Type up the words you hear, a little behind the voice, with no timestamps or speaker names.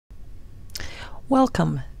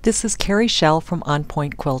Welcome, this is Carrie Schell from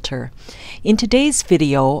Quilter. In today's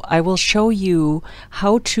video, I will show you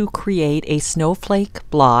how to create a snowflake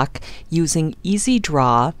block using Easy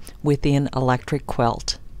Draw within Electric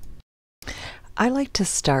Quilt. I like to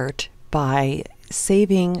start by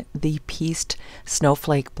saving the pieced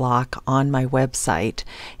snowflake block on my website,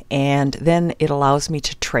 and then it allows me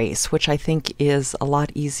to trace, which I think is a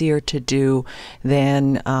lot easier to do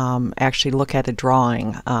than actually look at a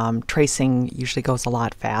drawing. Tracing usually goes a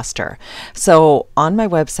lot faster. So on my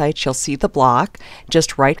website you'll see the block.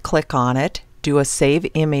 Just right click on it, do a save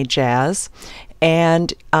image as,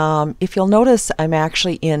 and if you'll notice, I'm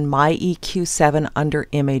actually in My EQ7 under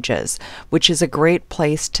Images, which is a great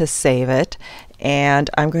place to save it. And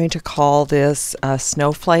I'm going to call this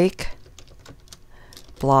Snowflake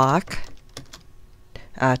Block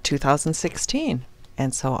 2016.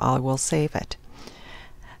 And so I will save it.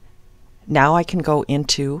 Now I can go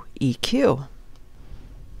into EQ.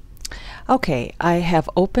 Okay, I have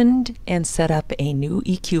opened and set up a new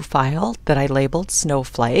EQ file that I labeled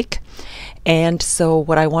Snowflake. And so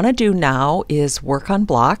what I want to do now is work on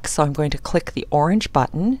block. So I'm going to click the orange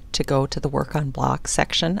button to go to the work on block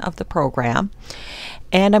section of the program.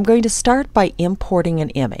 And I'm going to start by importing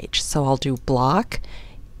an image. So I'll do block,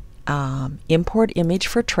 import image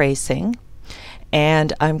for tracing.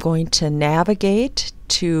 And I'm going to navigate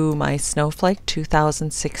to my Snowflake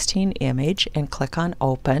 2016 image and click on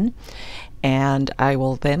Open. And I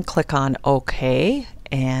will then click on OK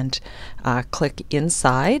and click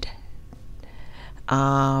Inside.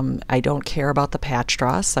 I don't care about the patch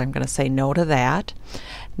draw, so I'm going to say no to that.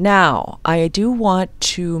 Now, I do want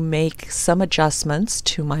to make some adjustments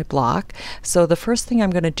to my block. So the first thing I'm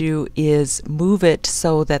going to do is move it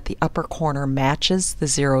so that the upper corner matches the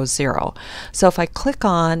 0, 0. So if I click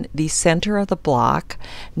on the center of the block,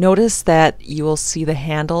 notice that you will see the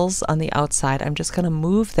handles on the outside. I'm just going to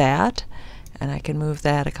move that, and I can move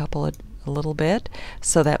that a little bit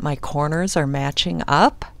so that my corners are matching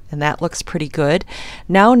up. And that looks pretty good.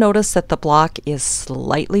 Now notice that the block is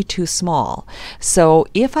slightly too small. So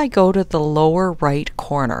if I go to the lower right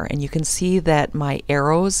corner, and you can see that my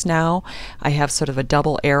arrows now, I have sort of a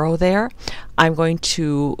double arrow there. I'm going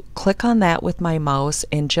to click on that with my mouse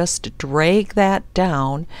and just drag that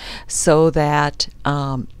down so that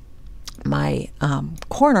my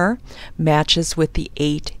corner matches with the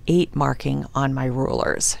 8, 8 marking on my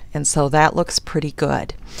rulers. And so that looks pretty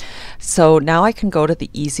good. So now I can go to the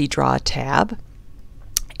Easy Draw tab.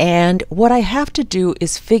 And what I have to do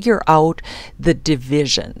is figure out the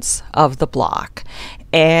divisions of the block.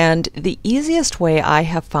 And the easiest way I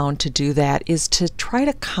have found to do that is to try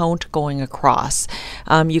to count going across.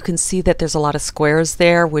 You can see that there's a lot of squares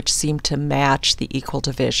there which seem to match the equal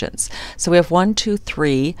divisions. So we have 1, 2,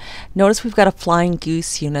 3. Notice we've got a flying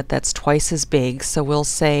goose unit that's twice as big, so we'll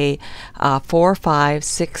say 4, 5,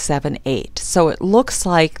 6, 7, 8. So it looks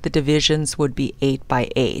like the divisions would be 8 by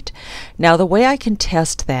 8. Now the way I can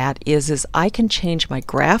test that is I can change my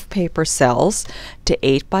graph paper cells to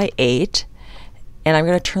 8 by 8. And I'm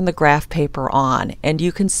going to turn the graph paper on, and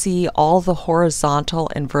you can see all the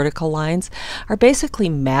horizontal and vertical lines are basically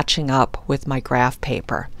matching up with my graph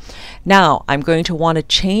paper. Now I'm going to want to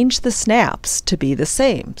change the snaps to be the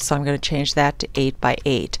same, so I'm going to change that to 8 by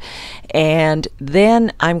 8. And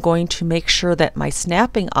then I'm going to make sure that my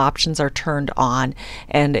snapping options are turned on,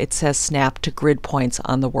 and it says snap to grid points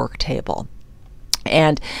on the work table.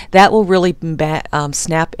 And that will really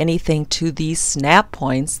snap anything to these snap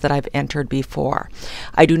points that I've entered before.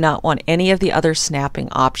 I do not want any of the other snapping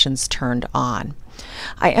options turned on.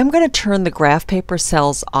 I am going to turn the graph paper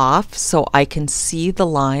cells off so I can see the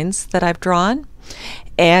lines that I've drawn.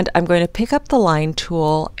 And I'm going to pick up the line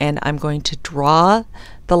tool, and I'm going to draw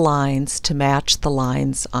the lines to match the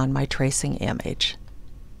lines on my tracing image.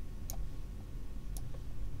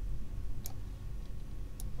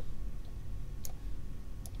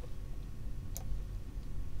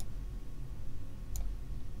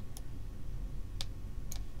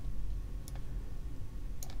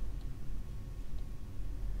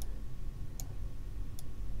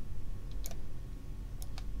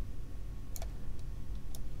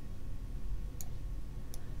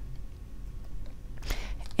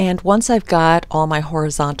 And once I've got all my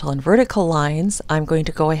horizontal and vertical lines, I'm going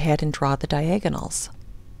to go ahead and draw the diagonals.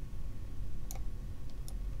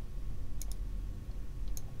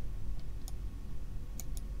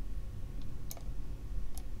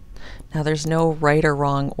 Now there's no right or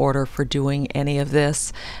wrong order for doing any of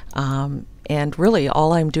this, and really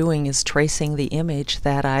all I'm doing is tracing the image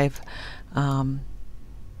that I've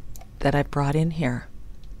brought in here.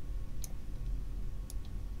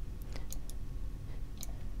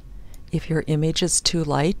 If your image is too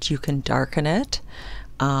light, you can darken it.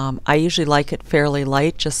 I usually like it fairly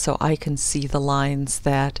light just so I can see the lines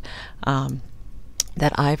that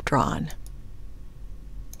I've drawn.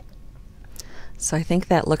 So I think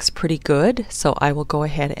that looks pretty good, so I will go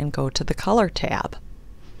ahead and go to the Color tab.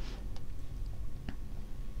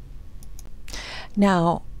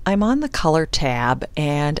 Now, I'm on the Color tab,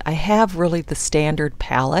 and I have really the standard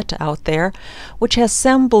palette out there, which has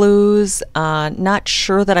some blues. Not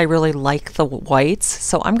sure that I really like the whites,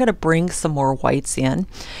 so I'm going to bring some more whites in.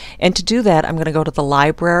 And to do that, I'm going to go to the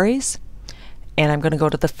libraries, and I'm going to go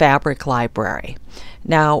to the fabric library.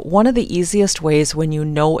 Now, one of the easiest ways when you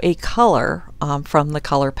know a color from the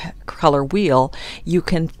color wheel, you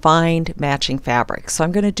can find matching fabrics. So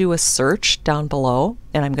I'm going to do a search down below,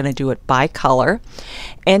 and I'm going to do it by color.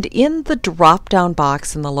 And in the drop-down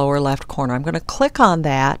box in the lower left corner, I'm going to click on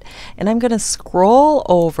that, and I'm going to scroll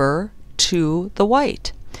over to the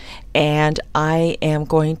white. And I am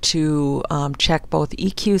going to check both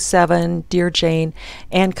EQ7, Dear Jane,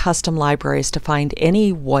 and custom libraries to find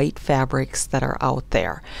any white fabrics that are out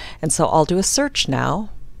there. And so I'll do a search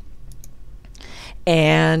now.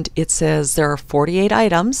 And it says there are 48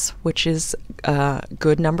 items, which is a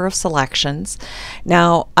good number of selections.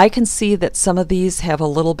 Now, I can see that some of these have a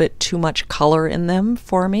little bit too much color in them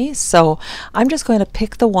for me, so I'm just going to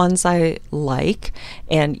pick the ones I like,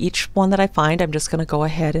 and each one that I find, I'm just going to go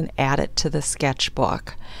ahead and add it to the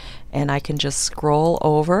sketchbook. And I can just scroll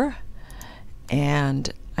over,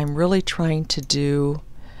 and I'm really trying to do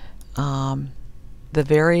the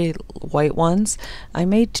very white ones. I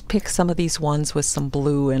may pick some of these ones with some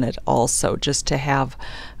blue in it also, just to have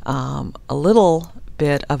a little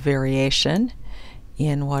bit of variation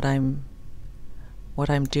in what I'm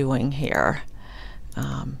doing here,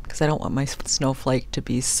 because I don't want my snowflake to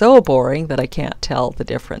be so boring that I can't tell the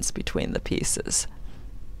difference between the pieces.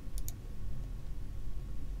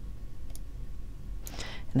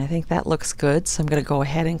 And I think that looks good, so I'm going to go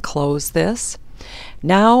ahead and close this.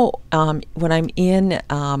 Now, when I'm in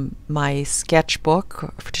my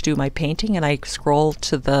sketchbook to do my painting and I scroll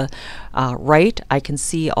to the right, I can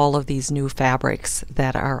see all of these new fabrics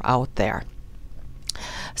that are out there.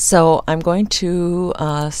 So I'm going to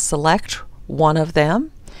select one of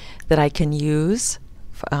them that I can use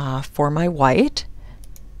for my white.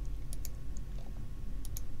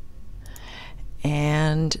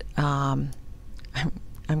 And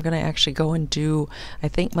I'm going to actually go and do, I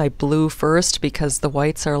think, my blue first, because the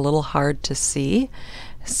whites are a little hard to see.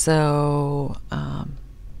 So I'm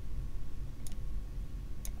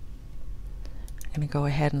going to go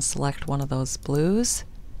ahead and select one of those blues.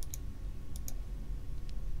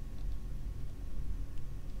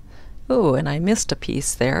 Oh, and I missed a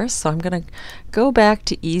piece there, so I'm going to go back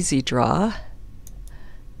to Easy Draw,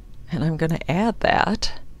 and I'm going to add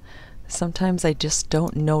that. Sometimes I just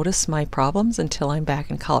don't notice my problems until I'm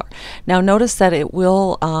back in color. Now notice that it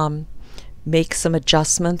will make some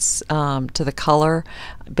adjustments to the color.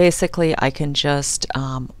 Basically, I can just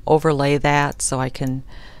overlay that so I can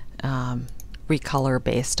recolor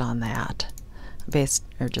based on that,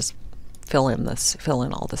 or just fill in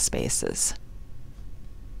all the spaces.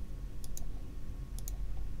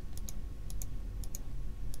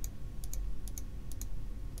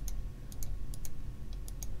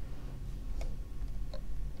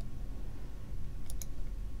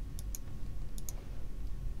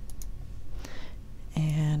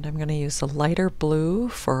 And I'm going to use a lighter blue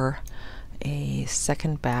for a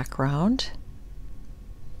second background.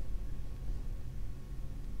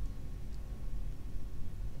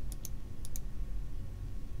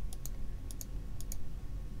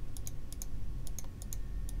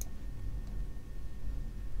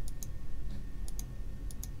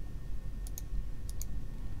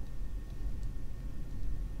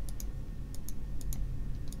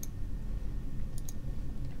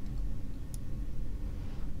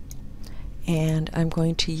 And I'm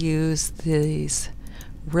going to use these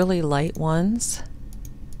really light ones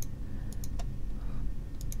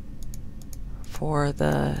for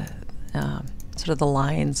the sort of the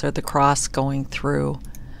lines or the cross going through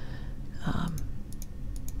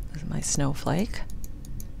my snowflake.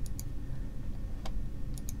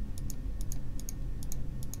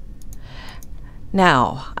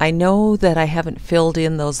 Now, I know that I haven't filled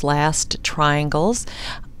in those last triangles.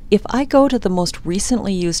 If I go to the most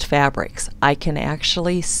recently used fabrics, I can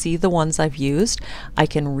actually see the ones I've used. I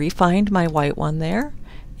can re-find my white one there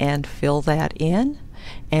and fill that in,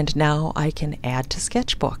 and now I can add to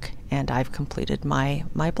sketchbook, and I've completed my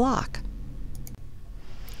block.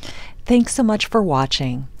 Thanks so much for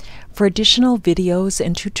watching. For additional videos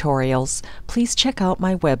and tutorials, please check out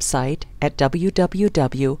my website at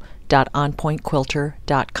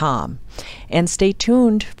www.onpointquilter.com. And stay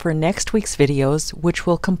tuned for next week's videos, which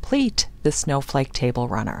will complete the Snowflake Table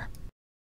Runner.